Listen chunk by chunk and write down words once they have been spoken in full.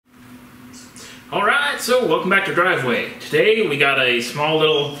Alright, so welcome back to Driveway. Today we got a small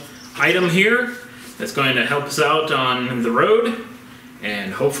little item here that's going to help us out on the road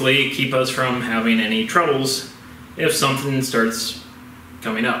and hopefully keep us from having any troubles if something starts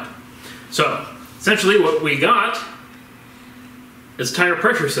coming up. So, essentially what we got is a tire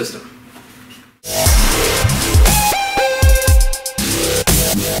pressure system.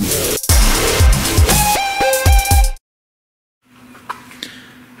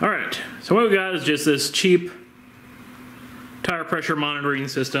 Alright, so what we got is just this cheap tire pressure monitoring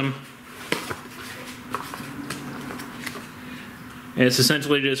system. And it's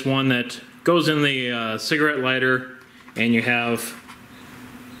essentially just one that goes in the cigarette lighter, and you have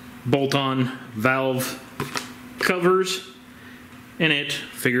bolt-on valve covers, and it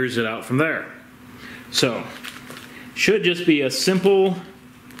figures it out from there. So, should just be a simple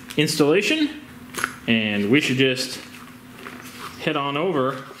installation, and we should just head on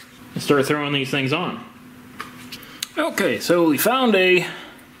over and start throwing these things on. Okay, so we found a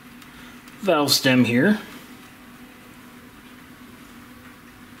valve stem here.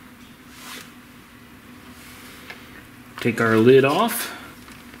 Take our lid off.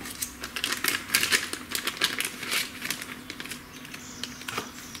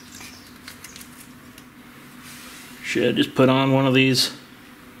 Should just put on one of these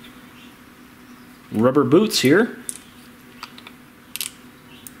rubber boots here.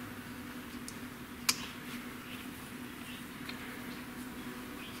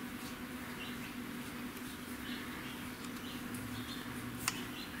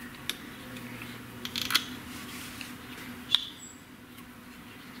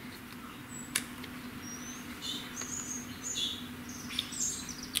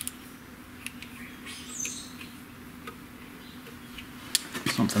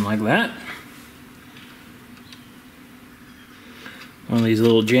 Something like that. One of these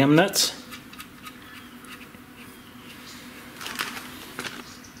little jam nuts.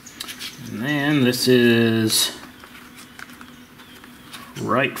 And then this is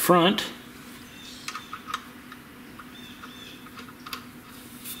right front.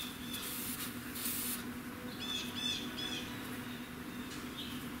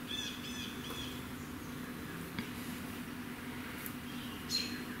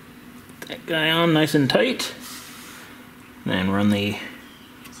 That guy on nice and tight, then run the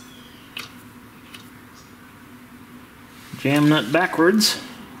jam nut backwards.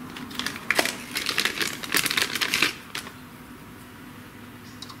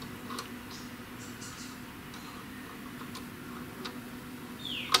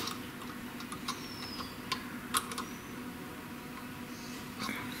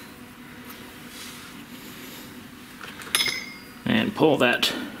 And pull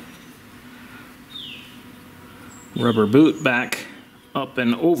that rubber boot back up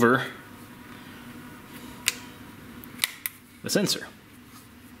and over the sensor.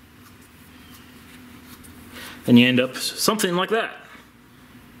 Then you end up something like that.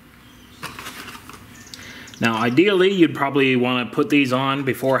 Now ideally you'd probably want to put these on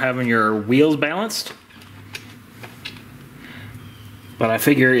before having your wheels balanced, but I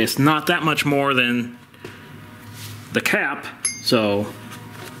figure it's not that much more than the cap, so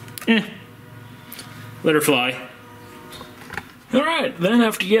let her fly. Alright, then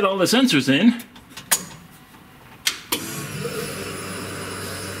after you get all the sensors in,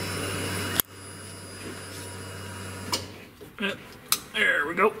 there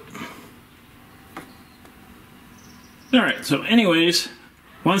we go. Alright, so anyways,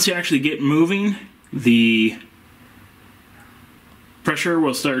 once you actually get moving, the pressure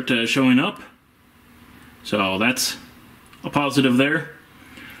will start showing up. So that's a positive there.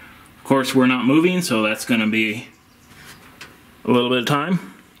 Of course, we're not moving, so that's going to be a little bit of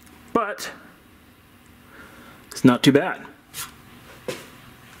time, but it's not too bad.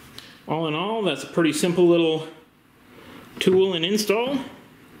 All in all, that's a pretty simple little tool and install,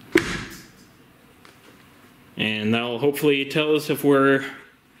 and that'll hopefully tell us if we're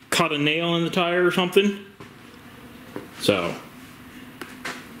caught a nail in the tire or something. So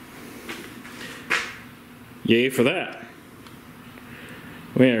yay for that.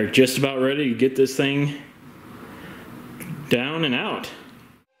 We are just about ready to get this thing down and out.